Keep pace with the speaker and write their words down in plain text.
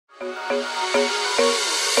Hi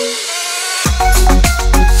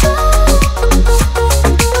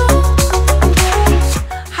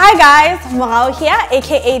guys, Mogau here,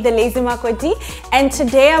 aka the Lazy Makoti, and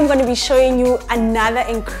today I'm going to be showing you another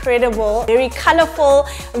incredible, very colorful,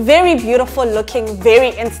 very beautiful looking,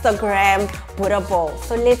 very Instagram Buddha bowl.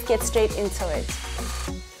 So let's get straight into it.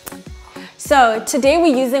 So today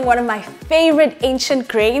we're using one of my favorite ancient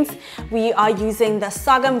grains. We are using the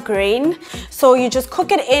sorghum grain. So you just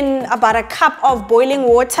cook it in about a cup of boiling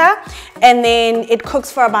water, and then it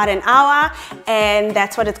cooks for about an hour, and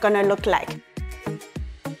that's what it's going to look like.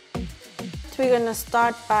 We're going to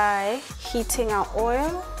start by heating our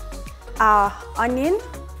oil, our onion,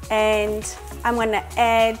 and I'm going to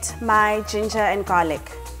add my ginger and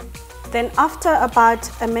garlic. Then after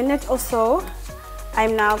about a minute or so,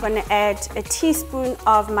 I'm now going to add a teaspoon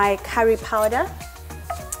of my curry powder,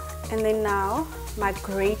 and then now my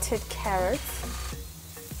grated carrots.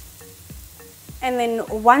 And then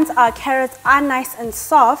once our carrots are nice and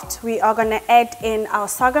soft, we are going to add in our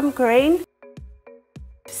sorghum grain.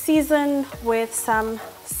 Season with some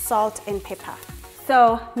salt and pepper.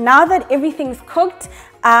 So now that everything's cooked,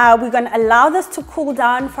 we're going to allow this to cool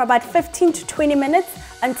down for about 15 to 20 minutes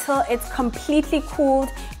until it's completely cooled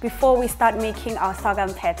before we start making our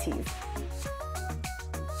sorghum patties.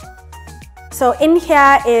 So in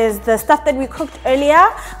here is the stuff that we cooked earlier,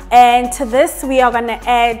 and to this we are going to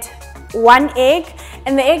add 1 egg,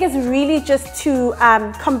 and the egg is really just to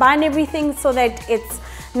combine everything so that it's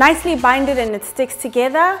nicely binded and it sticks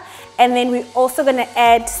together. And then we're also going to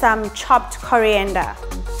add some chopped coriander.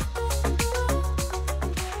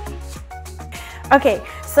 Okay,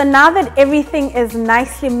 so now that everything is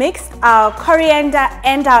nicely mixed, our coriander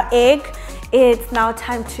and our egg, it's now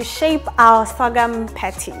time to shape our sorghum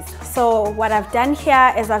patties. So what I've done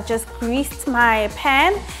here is I've just greased my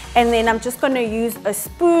pan, and then I'm just going to use a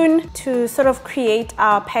spoon to sort of create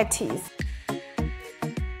our patties.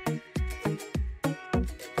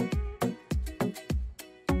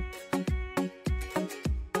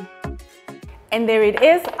 And there it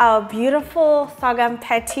is, our beautiful sorghum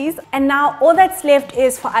patties. And now all that's left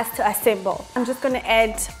is for us to assemble. I'm just going to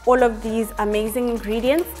add all of these amazing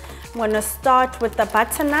ingredients. I'm going to start with the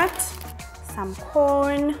butternut, some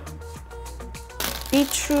corn,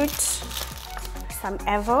 beetroot, some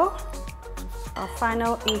avo. Our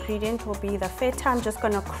final ingredient will be the feta. I'm just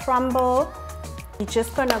going to crumble. We're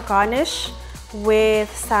just going to garnish with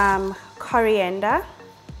some coriander.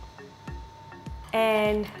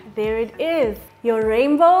 And there it is. Your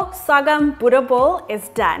rainbow sorghum Buddha bowl is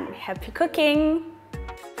done. Happy cooking!